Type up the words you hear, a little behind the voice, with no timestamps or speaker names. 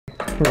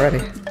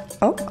ready.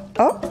 Oh,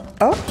 oh,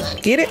 oh,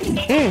 get it.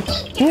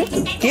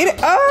 Get it.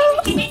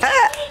 Oh,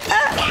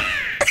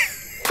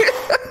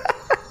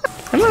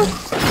 Come on.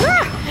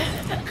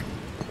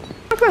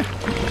 Come on.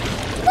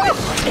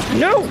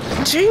 No,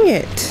 dang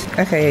it.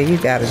 Okay, you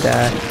gotta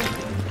die.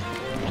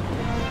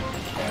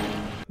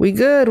 We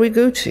good, we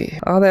Gucci.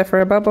 All that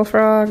for a bubble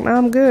frog? No,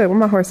 I'm good. Where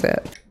my horse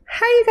at?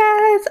 Hi you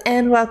guys,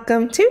 and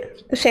welcome to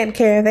the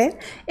ShanCaravan.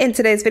 In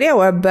today's video,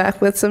 we're back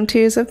with some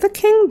Tears of the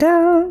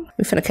Kingdom.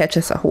 We're finna catch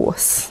us a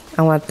horse.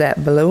 I want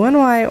that blue and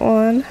white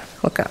one,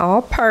 looking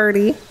all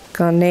purty.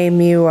 Gonna name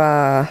you,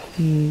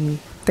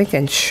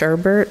 thinking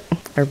Sherbert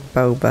or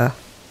Boba.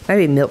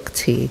 Maybe Milk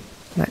Tea.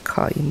 Might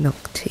call you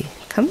Milk Tea.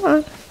 Come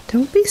on,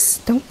 don't be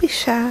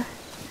shy.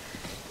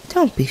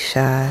 Don't be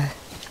shy.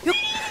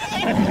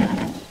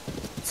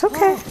 It's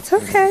okay, it's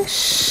okay.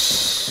 Shh.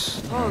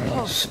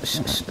 Shh, shh,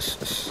 shh, shh,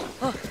 shh.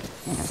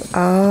 It's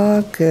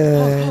all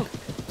good.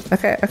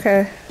 Okay,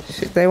 okay.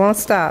 They won't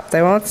stop.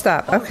 They won't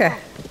stop. Okay.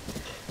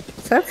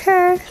 It's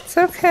okay. It's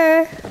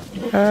okay.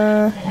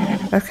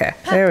 Okay.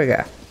 There we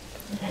go.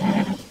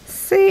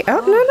 See? Oh,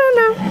 no, no,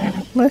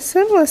 no.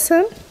 Listen,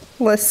 listen,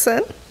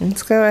 listen.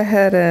 Let's go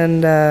ahead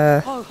and,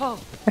 I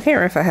can't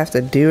remember if I have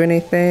to do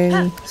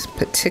anything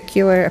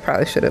particular. I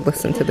probably should have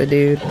listened to the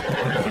dude.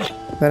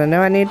 But I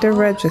know I need to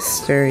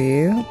register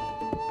you.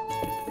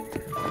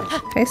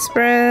 Hey,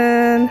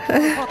 Sprin.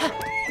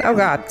 Oh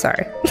God,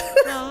 sorry.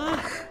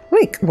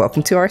 Link,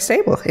 welcome to our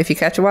stable. If you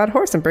catch a wild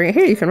horse and bring it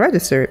here, you can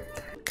register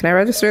it. Can I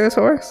register this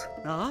horse?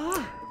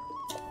 Huh?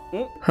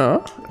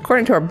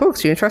 According to our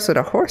books, you entrusted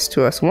a horse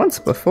to us once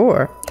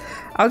before.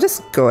 I'll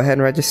just go ahead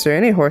and register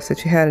any horse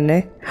that you had in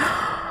a...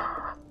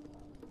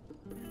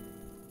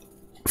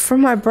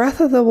 From my Breath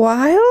of the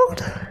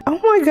Wild? Oh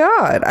my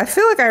God, I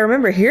feel like I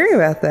remember hearing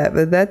about that,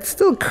 but that's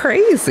still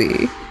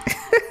crazy.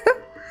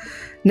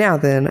 Now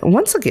then,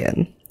 once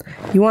again,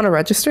 you want to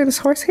register this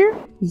horse here?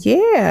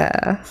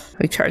 Yeah.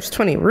 We charge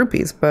 20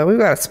 rupees, but we've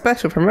got a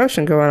special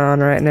promotion going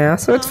on right now,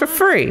 so it's for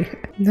free.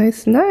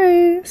 Nice,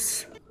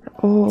 nice.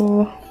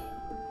 Oh.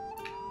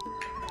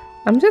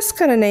 I'm just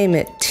gonna name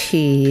it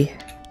Tea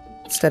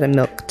instead of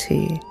Milk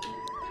Tea,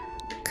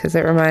 because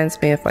it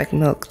reminds me of like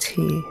milk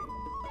tea.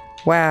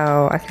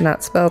 Wow, I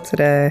cannot spell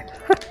today.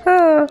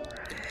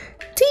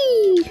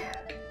 Tea.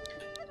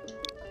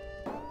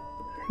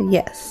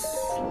 Yes.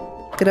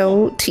 Good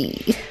old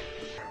tea.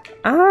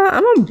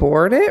 I'm gonna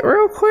board it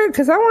real quick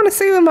because I want to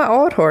see what my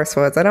old horse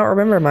was. I don't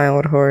remember my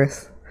old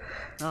horse.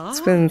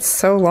 It's been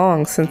so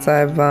long since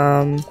I've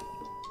Oh,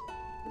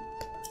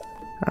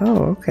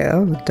 okay, that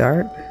was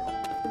dark.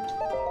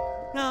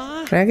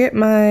 Can I get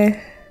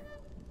my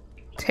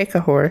take a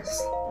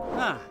horse?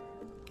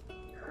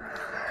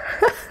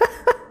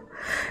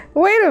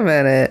 Wait a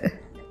minute.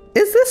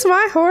 Is this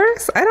my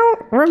horse? I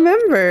don't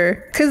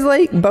remember. Cause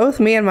like both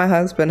me and my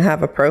husband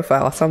have a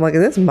profile. So I'm like,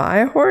 is this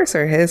my horse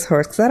or his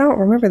horse? Cause I don't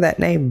remember that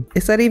name.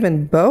 Is that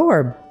even Bo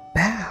or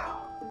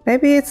Bow?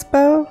 Maybe it's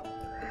Bo?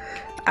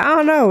 I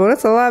don't know, but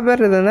it's a lot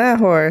better than that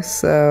horse.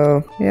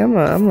 So yeah, I'm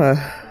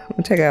gonna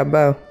take out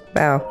Bow.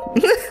 Bow.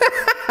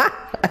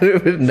 I don't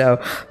even know.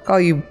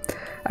 Call you,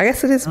 I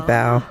guess it is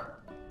Bow.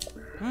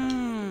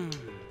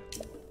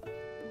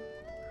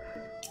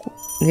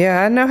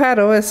 Yeah, I know how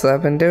to whistle.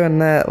 I've been doing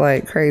that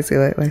like crazy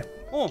lately.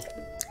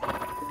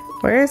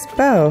 Where's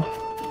Bo?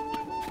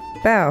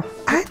 Bow.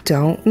 I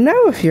don't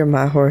know if you're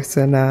my horse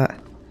or not.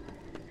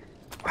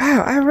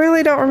 Wow, I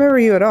really don't remember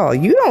you at all.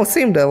 You don't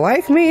seem to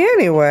like me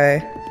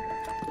anyway.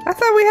 I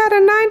thought we had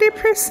a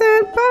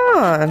 90%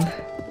 bond.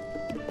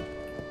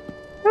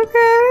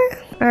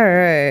 Okay.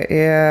 Alright,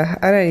 yeah.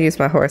 I didn't use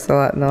my horse a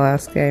lot in the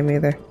last game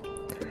either.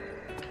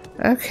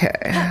 Okay,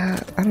 I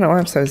don't know why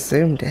I'm so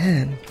zoomed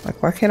in.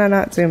 Like, why can't I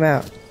not zoom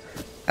out?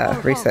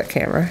 Reset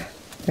camera.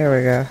 There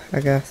we go,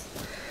 I guess.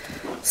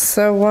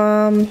 So,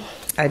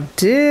 I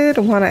did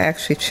want to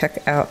actually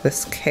check out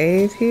this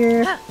cave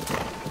here.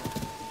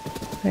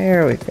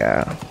 There we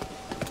go.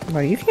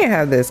 Well, you can't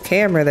have this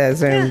camera that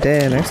zoomed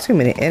in. There's too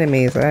many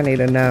enemies that I need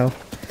to know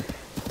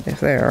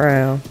if they're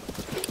around.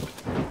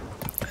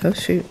 Oh,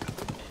 shoot.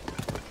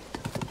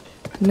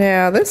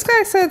 Now, this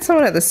guy said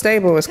someone at the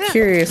stable was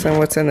curious on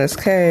what's in this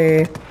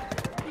cave.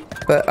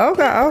 But, oh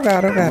God, oh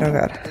God, oh God, oh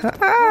God.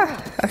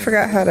 Ah, I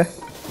forgot how to...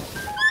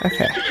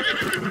 Okay.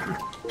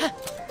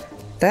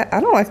 I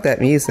don't like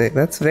that music.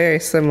 That's very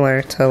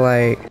similar to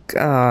like,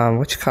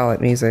 what you call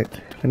it music?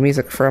 The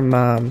music from,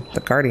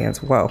 the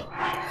Guardians. Whoa.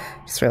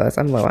 Just realized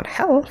I'm low on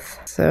health.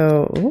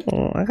 So,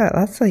 ooh, I got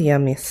lots of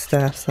yummy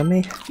stuff. So let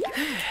me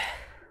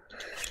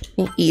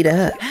eat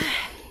up.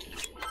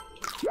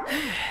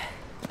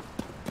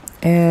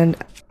 And,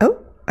 oh,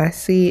 I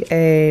see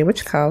a, what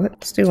you call it?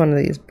 Let's do one of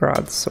these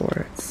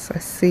broadswords. I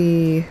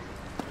see,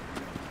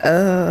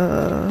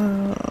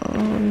 oh,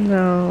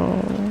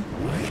 no.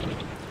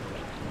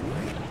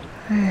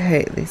 I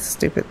hate these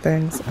stupid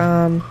things.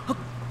 Not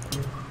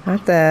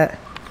that.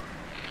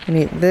 I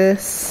need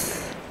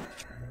this.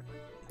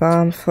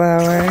 Bomb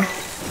flower.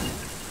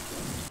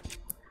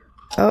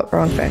 Oh,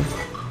 wrong thing.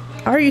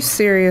 Are you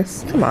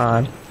serious? Come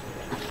on.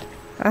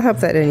 I hope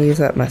that didn't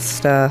use up my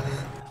stuff.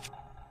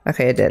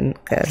 Okay, it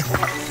didn't. Good.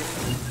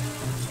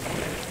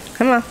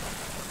 Come on.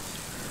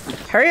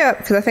 Hurry up,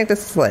 because I think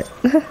this is lit.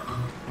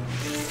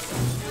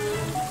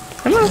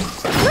 Come on.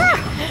 Ah!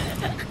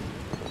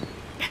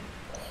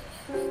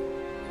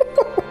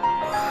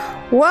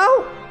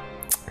 Well,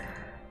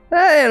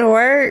 that didn't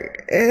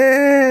work.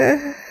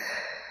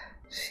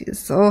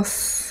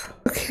 Jesus.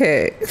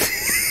 Okay.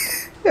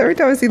 Every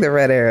time I see the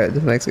red arrow, it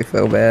just makes me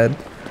feel bad.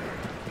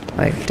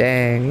 Like,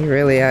 dang, you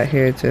really out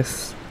here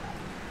just...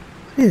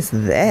 What is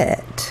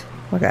that?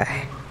 Like a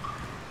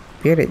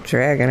bearded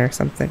dragon or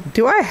something.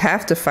 Do I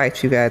have to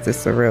fight you guys?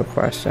 It's the real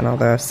question.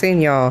 Although I've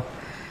seen y'all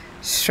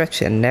stretch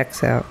your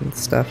necks out and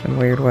stuff in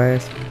weird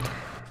ways.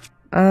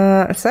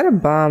 Instead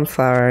of bomb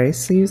flower, I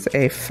used to use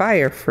a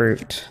fire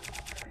fruit.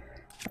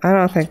 I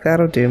don't think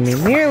that'll do me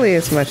nearly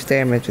as much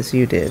damage as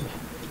you did.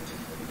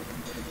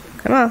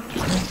 Come on.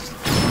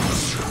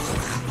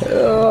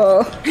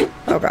 Oh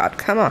god,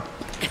 come on.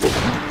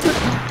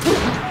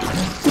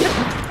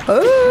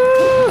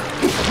 Oh,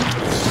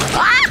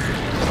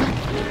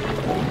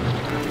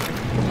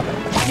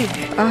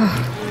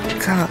 oh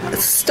god,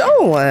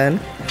 stolen?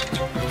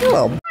 You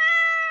little.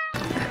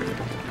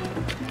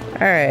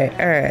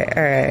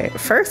 Alright.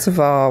 First of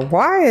all,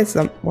 why is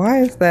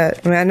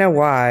that? I mean, I know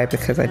why,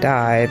 because I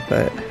died,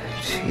 but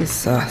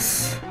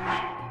Jesus.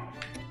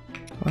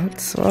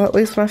 Well, at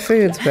least my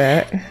food's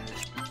back.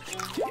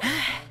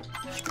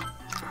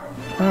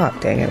 Oh,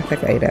 dang it, I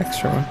think I ate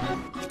extra one.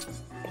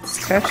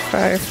 Let's catch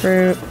fire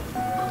fruit.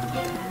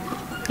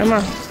 Come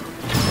on.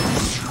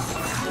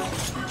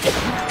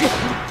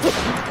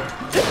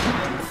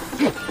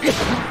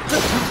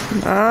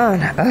 Come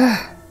on.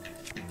 Ugh.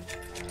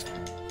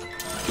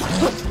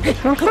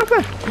 Come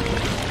on.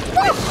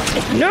 Oh,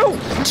 no,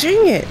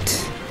 dang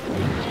it.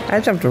 I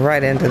jumped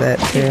right into that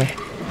too.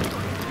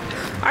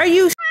 Are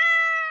you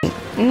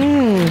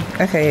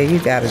okay, you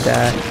gotta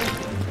die.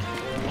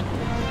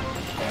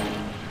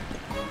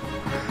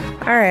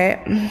 Alright.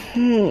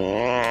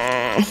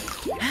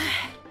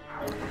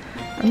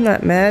 I'm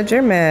not mad,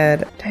 you're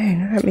mad.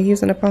 Dang, I got me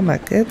using up all my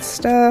good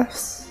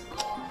stuffs.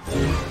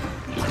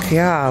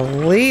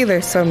 Golly,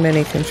 there's so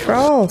many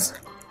controls.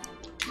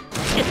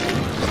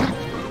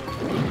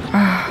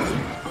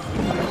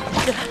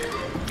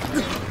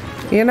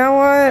 You know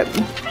what?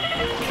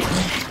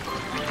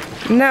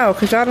 No,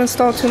 because y'all done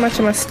stole too much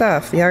of my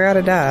stuff. Y'all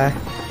gotta die.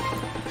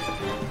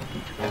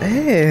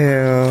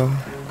 Ew.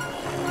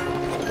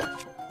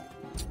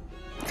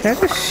 Can I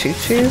just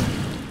shoot you?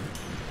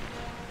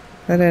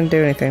 That didn't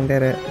do anything,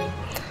 did it?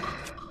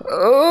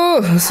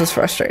 Oh, this is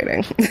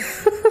frustrating.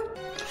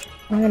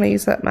 I'm gonna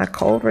use up my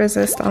cold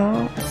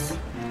resistance.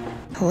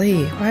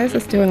 Please, why is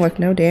this doing like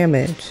no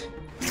damage?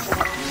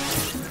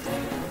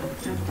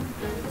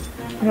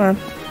 Come on.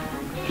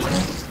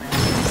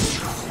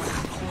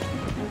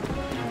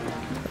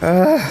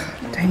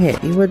 Dang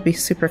it, you would be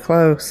super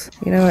close.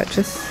 You know what,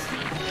 just...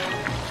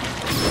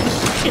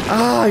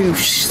 Oh, you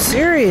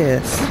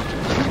serious?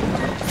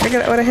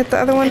 Figured I would've hit the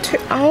other one too.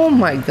 Oh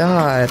my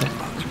god.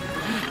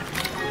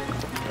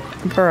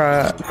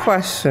 Bruh,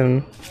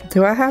 question.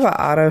 Do I have an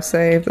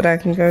autosave that I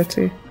can go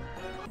to?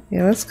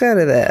 Yeah, let's go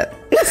to that.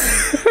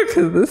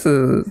 Because this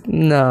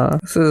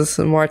is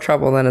more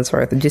trouble than it's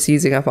worth. Just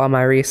using up all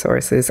my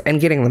resources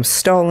and getting them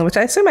stolen, which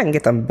I assume I can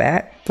get them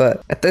back.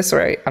 But at this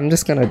rate, I'm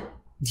just gonna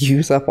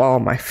use up all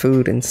my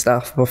food and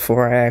stuff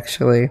before I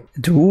actually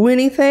do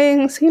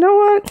anything. So you know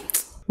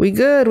what? We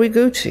good, we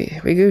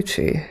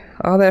Gucci.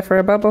 All that for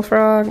a bubble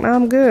frog? No,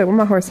 I'm good. Where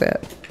my horse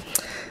at?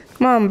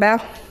 Come on, Bow.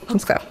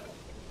 Let's go.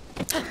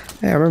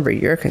 Hey, I remember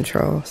your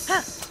controls.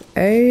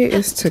 A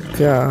is to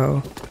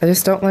go. I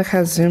just don't like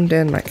how zoomed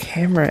in my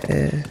camera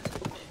is.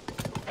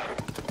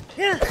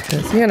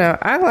 Because, you know,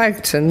 I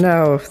like to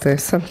know if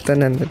there's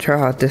something in the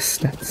draw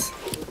distance.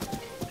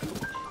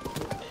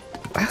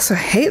 I also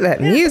hate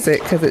that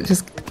music because it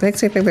just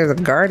makes me think there's a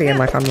guardian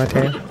like on my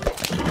tail.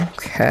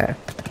 Okay.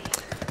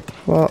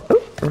 Well,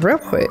 ooh, real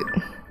quick.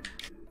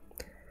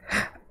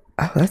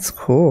 Oh, that's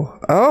cool.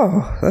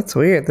 Oh, that's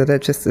weird that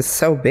it just is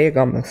so big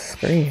on the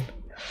screen.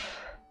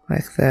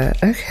 Like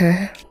that.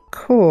 Okay.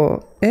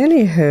 Cool.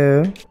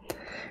 Anywho,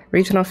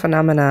 regional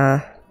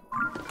phenomena.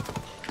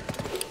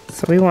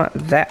 So we want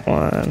that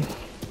one.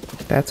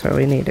 That's where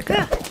we need to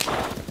go.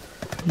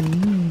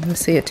 I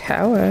see a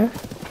tower.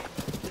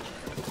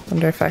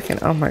 Wonder if I can...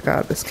 Oh my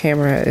god, this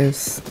camera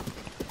is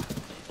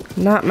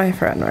not my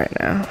friend right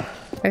now.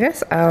 I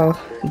guess I'll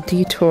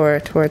detour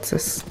towards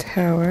this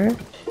tower.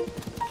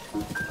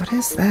 What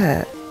is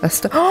that?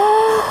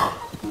 Oh!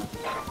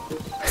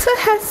 Is that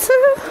Hestu?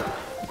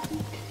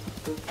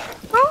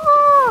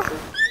 Oh!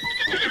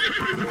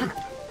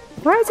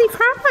 Why is he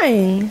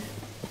crying?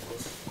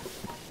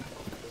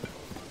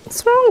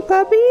 What's wrong,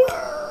 puppy?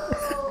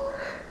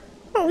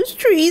 Those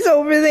trees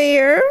over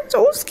there.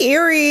 So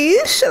scary.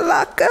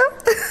 Shalaka.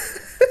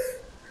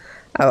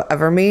 Oh,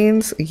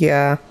 Evermeans?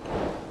 Yeah.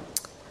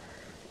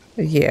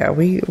 Yeah,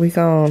 we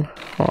gon'...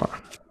 Hold on.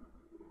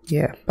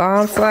 Yeah,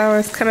 bomb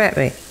flowers, come at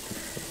me.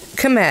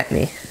 Come at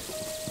me.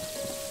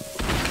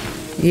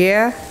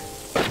 Yeah?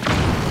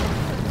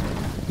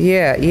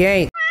 Yeah, you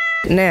ain't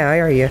now,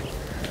 are you?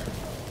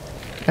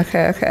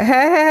 Okay, okay.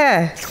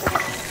 Hey.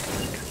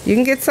 You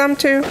can get some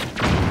too.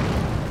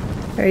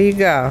 There you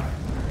go.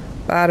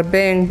 Bada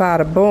bing,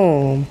 bada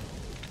boom.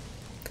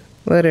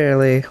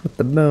 Literally with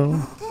the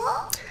boom.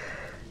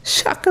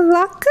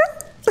 Shakalaka.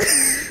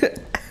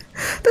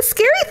 The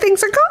scary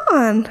things are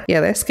gone.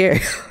 Yeah, they're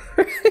scary.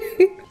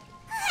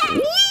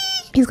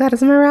 He's got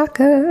his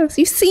maracas.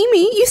 You see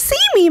me? You see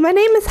me? My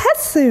name is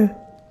Hestu.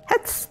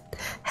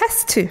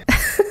 Hestu.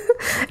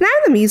 And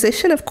I'm the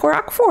musician of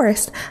Korok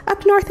Forest,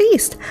 up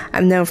northeast.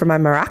 I'm known for my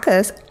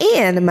maracas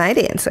and my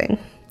dancing.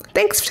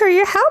 Thanks for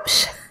your help,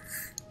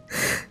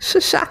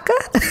 Shashaka.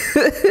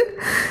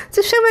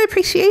 To show my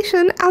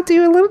appreciation, I'll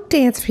do a little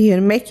dance for you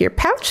and make your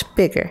pouch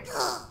bigger.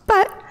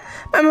 But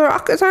my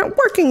maracas aren't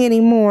working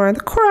anymore.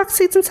 The Korok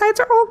seeds and sides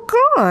are all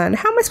gone.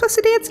 How am I supposed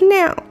to dance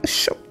now,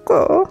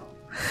 Shoko?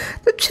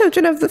 The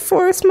children of the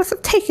forest must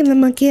have taken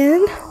them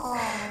again.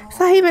 If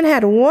I even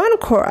had one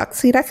Korok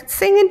seed, I could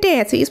sing and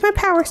dance and use my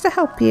powers to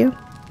help you.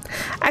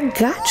 I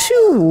got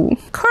you.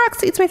 Korok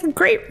seeds make a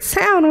great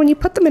sound when you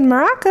put them in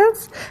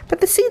maracas,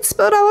 but the seeds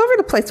spilled all over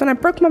the place when I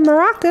broke my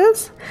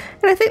maracas.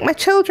 And I think my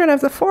children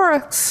of the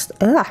forest...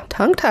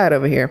 tongue-tied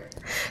over here.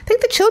 I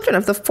think the children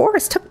of the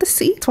forest took the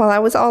seeds while I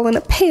was all in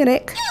a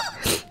panic.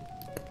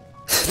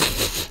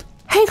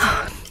 Hang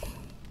on.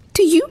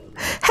 Do you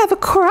have a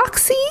Korok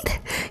seed?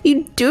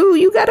 You do.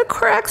 You got a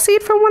Korok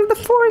seed from one of the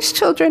forest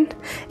children.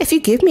 If you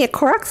give me a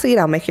Korok seed,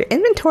 I'll make your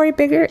inventory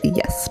bigger.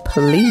 Yes,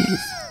 please.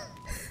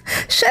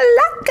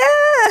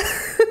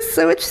 Shalaka!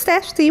 So which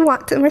stash do you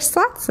want to wear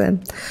slots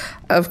in?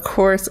 Of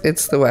course,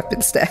 it's the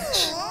weapon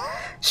stash.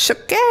 Sure.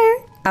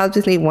 I'll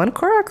just need one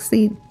Korok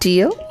seed.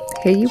 Deal?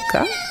 Here you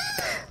go.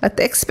 Let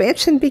the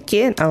expansion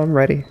begin. Oh, I'm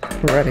ready.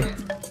 I'm ready.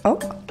 Oh.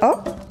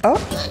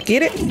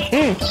 Get it.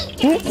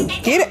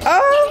 Get it.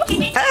 Oh.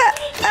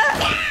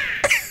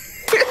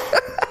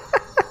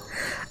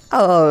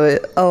 I love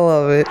it. I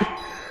love it.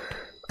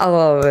 I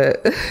love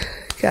it.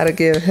 Gotta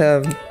give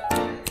him.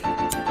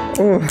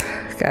 Ooh,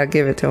 gotta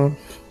give it to him.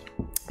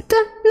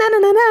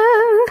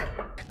 Da-na-na-na-na.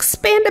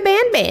 Expand a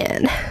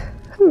ban.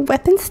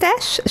 Weapon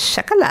stash.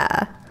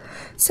 Shakala.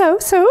 So,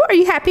 are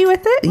you happy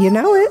with it? You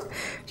know it.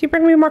 If you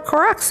bring me more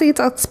Korok seeds,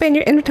 I'll expand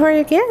your inventory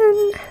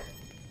again.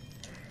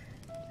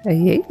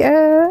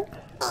 Yeah.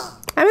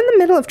 I'm in the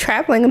middle of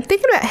traveling. I'm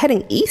thinking about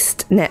heading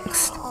east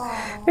next.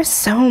 There's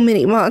so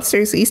many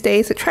monsters these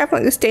days that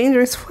traveling is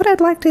dangerous. What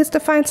I'd like is to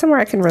find somewhere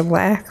I can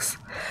relax.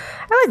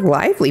 I like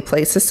lively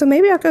places, so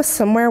maybe I'll go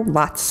somewhere with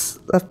lots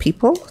of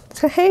people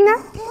to hang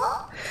out.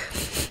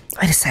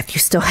 Wait a sec, you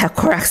still have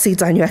Korok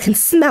seeds on you. I can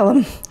smell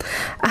them.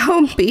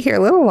 I'll be here a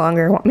little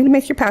longer. Want me to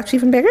make your pouch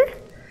even bigger?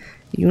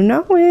 You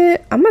know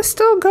it. I'm gonna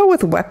still go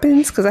with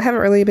weapons because I haven't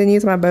really been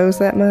using my bows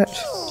that much.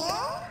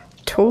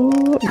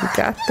 Tool, you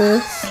got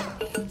this.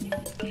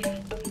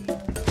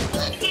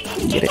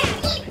 Get it.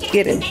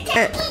 Get it.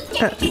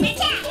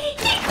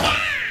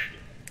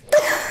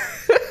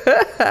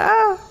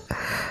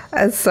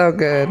 That's so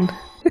good.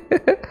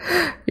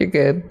 You're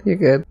good. You're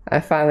good. I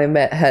finally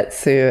met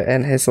Hestu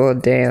and his little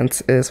dance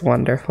is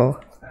wonderful.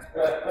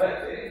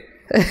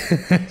 And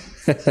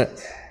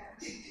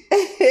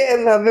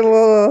other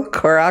little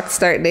Korok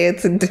start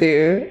dancing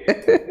too.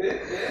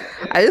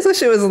 I just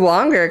wish it was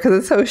longer because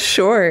it's so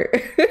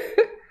short.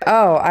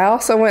 Oh, I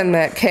also went in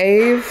that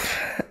cave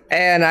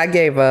and I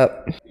gave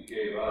up. You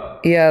gave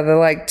up? Yeah, the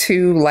like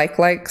two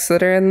likes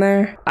that are in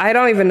there. I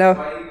don't even know.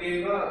 Why you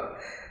gave up?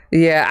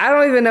 Yeah, I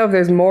don't even know if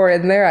there's more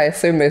in there. I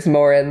assume there's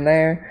more in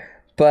there.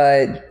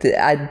 But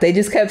they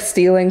just kept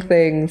stealing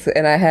things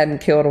and I hadn't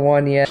killed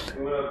one yet.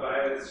 You want to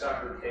buy this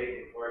chocolate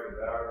cake before the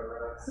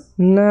devour runs?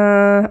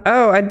 Nah.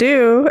 Oh, I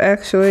do,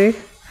 actually.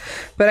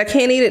 But I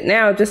can't eat it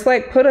now. Just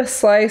like put a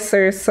slice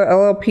or a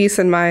little piece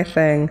in my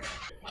thing.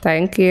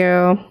 Thank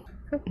you.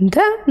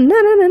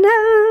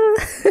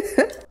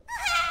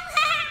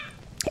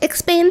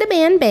 Expand a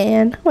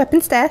ban.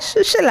 Weapon stash.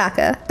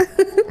 Shalaka.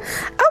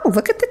 Oh,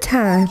 look at the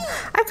time.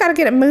 I've got to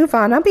get a move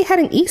on. I'll be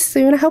heading east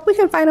soon. I hope we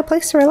can find a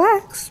place to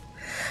relax.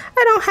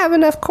 I don't have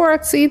enough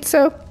Korok seeds,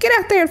 so get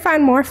out there and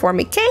find more for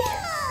me, okay?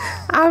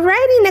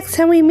 Alrighty, next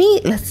time we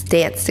meet, let's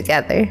dance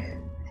together.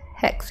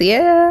 Heck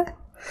yeah.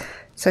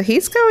 So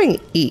he's going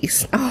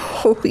east.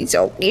 Oh, he's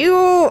so cute.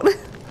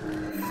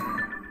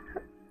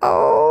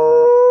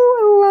 Oh,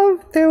 I love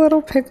their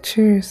little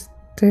pictures.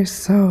 They're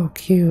so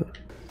cute.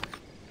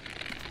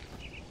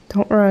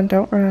 Don't run.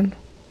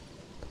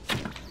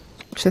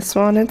 Just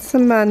wanted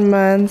some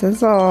mun-muns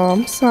is all.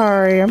 I'm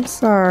sorry.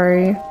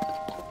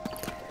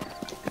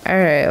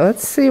 Alright,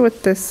 let's see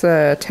what this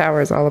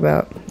tower is all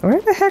about.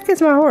 Where the heck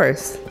is my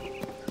horse?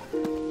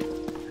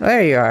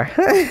 There you are.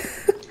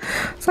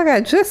 It's like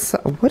I just saw.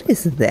 What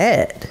is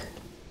that?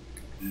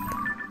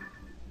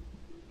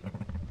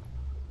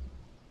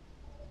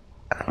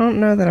 I don't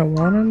know that I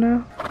want to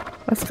know.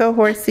 Let's go,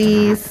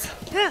 horsies.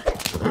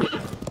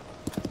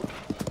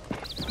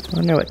 I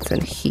wonder what's in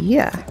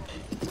here.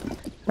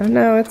 Oh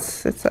no,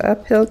 it's an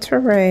uphill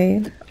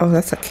terrain. Oh,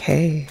 that's a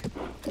cave.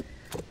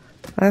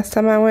 Last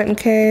time I went in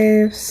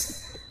caves.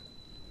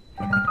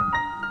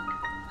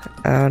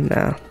 Oh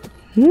no.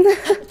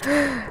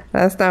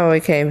 That's not what we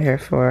came here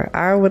for.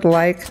 I would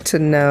like to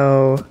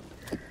know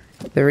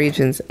the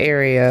region's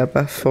area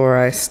before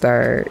I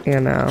start, you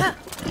know,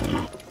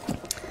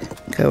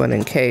 going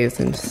in caves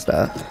and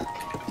stuff.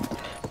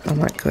 Oh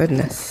my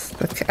goodness.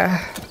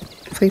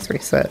 Please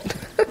reset.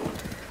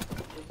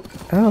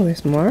 Oh,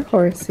 there's more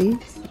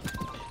horsies.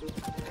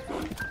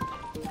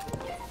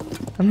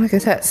 I'm like,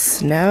 is that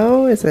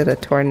snow? Is it a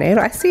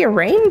tornado? I see a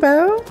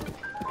rainbow.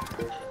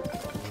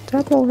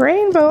 Double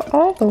rainbow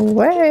all the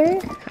way.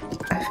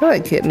 I feel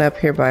like getting up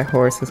here by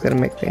horse is gonna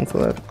make things a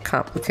little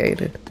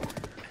complicated.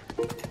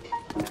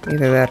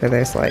 Either that or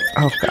there's like,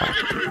 oh god.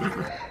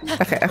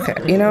 Okay, okay,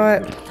 you know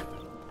what?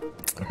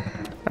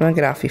 I'm gonna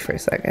get off you for a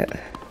second.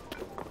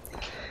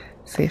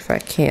 See if I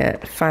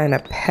can't find a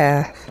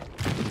path.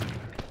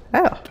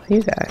 Oh,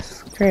 you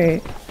guys,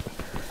 great.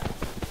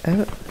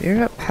 Oh,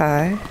 you're up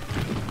high.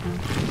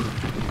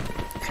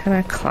 Can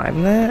I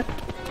climb that?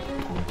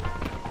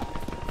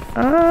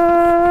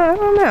 I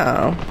don't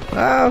know.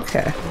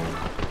 Okay.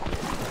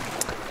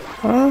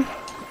 Well.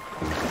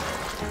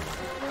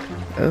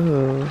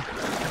 Ooh.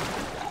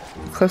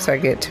 The closer I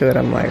get to it,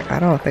 I'm like, I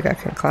don't think I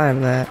can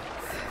climb that.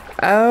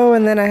 Oh,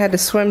 and then I had to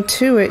swim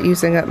to it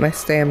using up my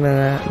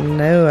stamina.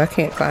 No, I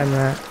can't climb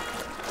that.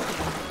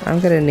 I'm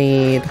gonna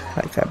need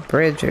like a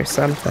bridge or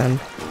something.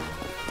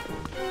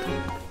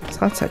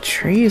 There's lots of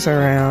trees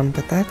around,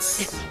 but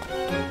that's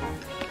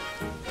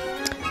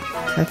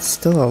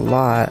still a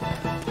lot.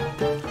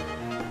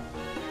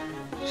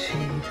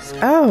 Jeez.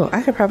 Oh,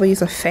 I could probably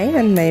use a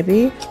fan,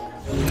 maybe.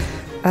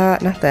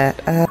 Not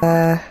that.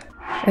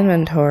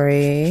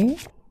 Inventory.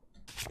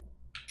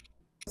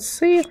 Let's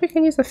see if we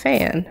can use a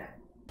fan.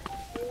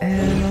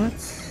 And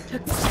let's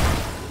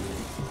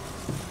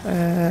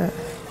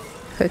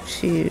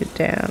put you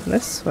down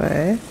this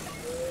way.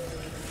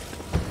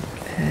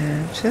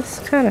 And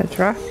just kind of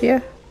drop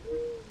you.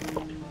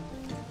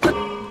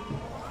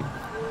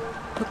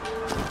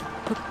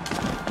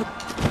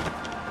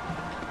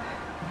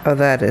 Oh,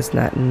 that is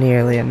not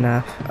nearly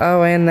enough.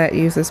 Oh, and that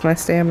uses my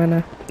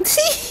stamina.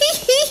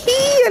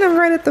 And I'm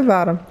right at the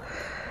bottom.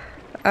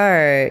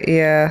 Alright,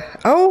 yeah.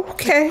 Oh,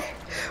 okay.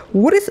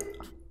 What is...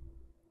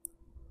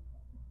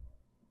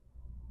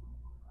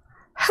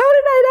 How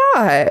did I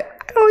die?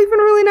 I don't even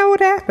really know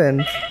what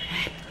happened.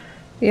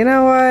 You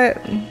know what?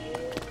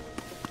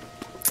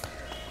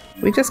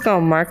 We just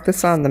gonna mark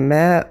this on the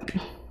map.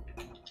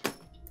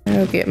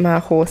 I'll get my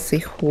horsey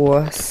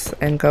horse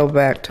and go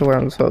back to where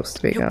I'm supposed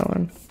to be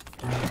going.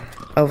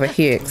 Over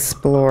here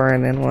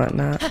exploring and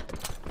whatnot.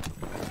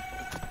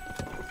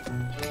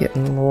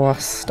 Getting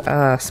lost.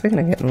 Speaking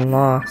of getting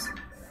lost,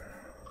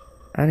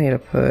 I need to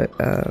put,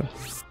 oh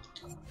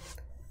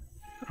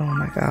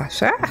my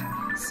gosh.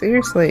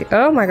 Seriously.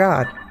 Oh my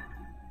god.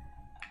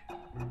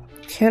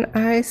 Can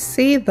I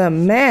see the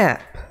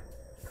map?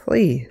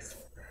 Please.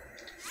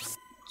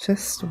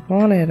 Just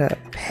wanted a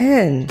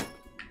pen.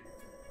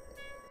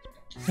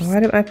 Why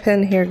did my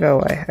pen here go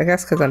away? I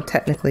guess because I'm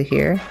technically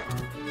here.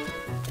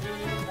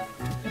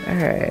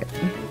 Alright.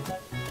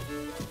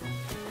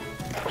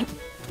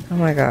 Oh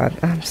my god.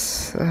 Oh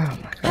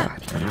my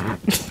god.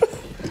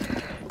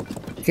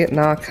 Getting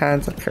all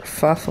kinds of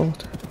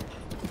kerfuffled.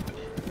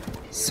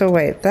 So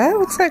wait, that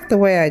looks like the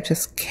way I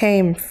just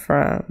came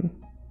from.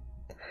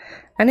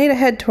 I need to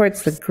head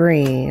towards the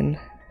green.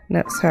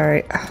 No,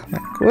 sorry. Oh my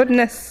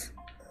goodness.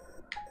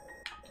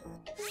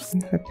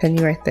 I'll pin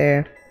you right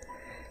there.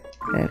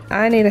 And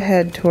I need to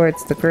head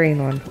towards the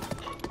green one.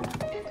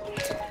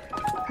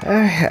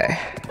 Okay.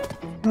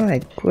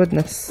 My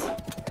goodness.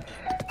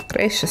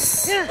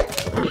 Gracious.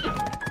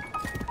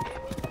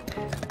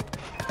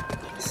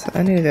 So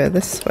I need to go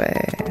this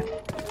way.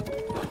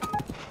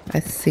 I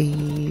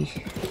see.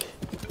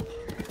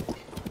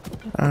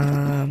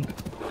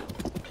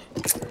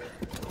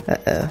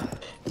 Uh-oh.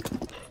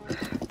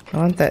 I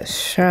want that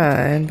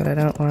shrine, but I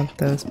don't want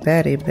those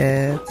baddie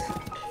beds.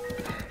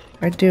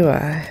 Or do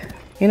I?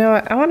 You know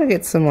what? I want to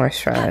get some more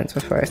shrines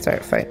before I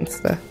start fighting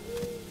stuff.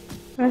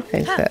 I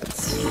think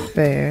that's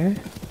fair.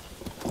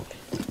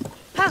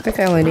 I think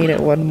I only needed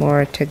one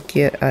more to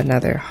get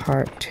another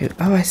heart too.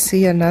 Oh, I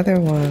see another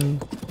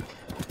one.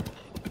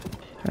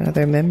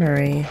 Another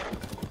memory.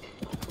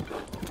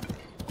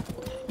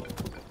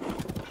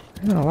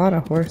 Oh, a lot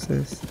of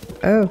horses.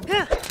 Oh,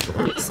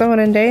 someone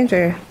in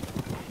danger.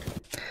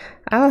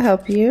 I'll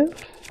help you.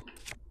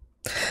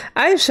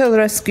 I shall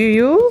rescue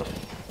you.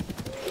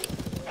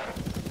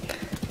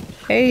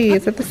 Hey,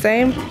 is it the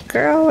same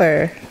girl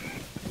or...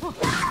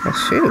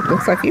 Oh, shoot,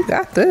 looks like you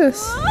got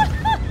this.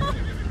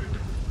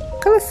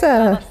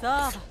 Kalissa.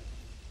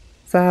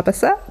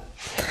 Zabasa.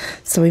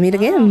 So we meet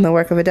again. The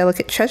work of a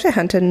delicate treasure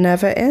hunter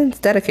never ends.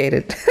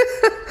 Dedicated.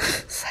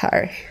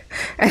 Sorry.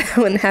 I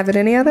wouldn't have it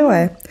any other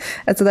way.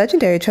 As a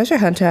legendary treasure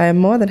hunter, I am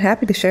more than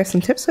happy to share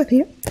some tips with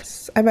you.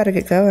 I better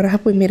get going. I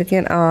hope we meet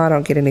again. Oh, I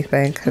don't get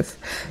anything because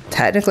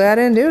technically I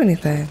didn't do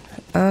anything.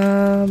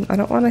 I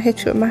don't want to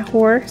hit you with my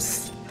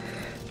horse.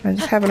 I'm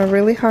just having a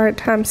really hard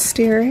time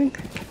steering.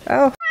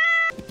 Oh,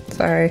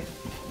 sorry.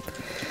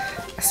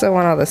 I still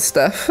want all this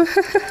stuff.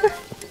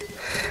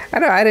 I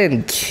know I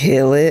didn't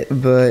kill it,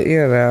 but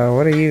you know,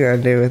 what are you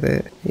gonna do with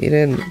it? You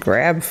didn't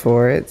grab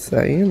for it,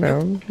 so you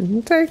know,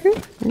 you take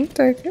it. You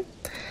take it.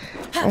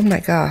 Oh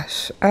my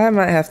gosh, I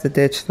might have to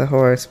ditch the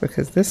horse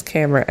because this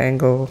camera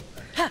angle,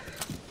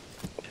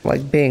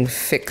 like being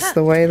fixed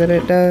the way that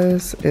it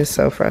does, is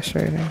so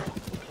frustrating.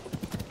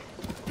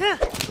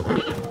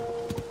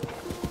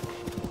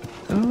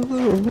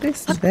 Oh, what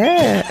is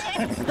that?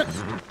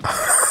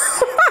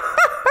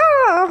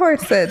 Our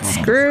horse said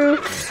screw.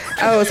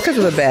 Oh, it's because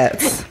of the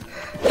bats.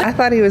 I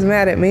thought he was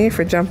mad at me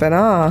for jumping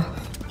off.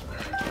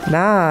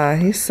 Nah,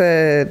 he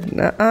said,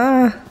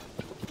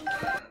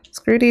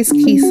 screw these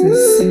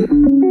kisses.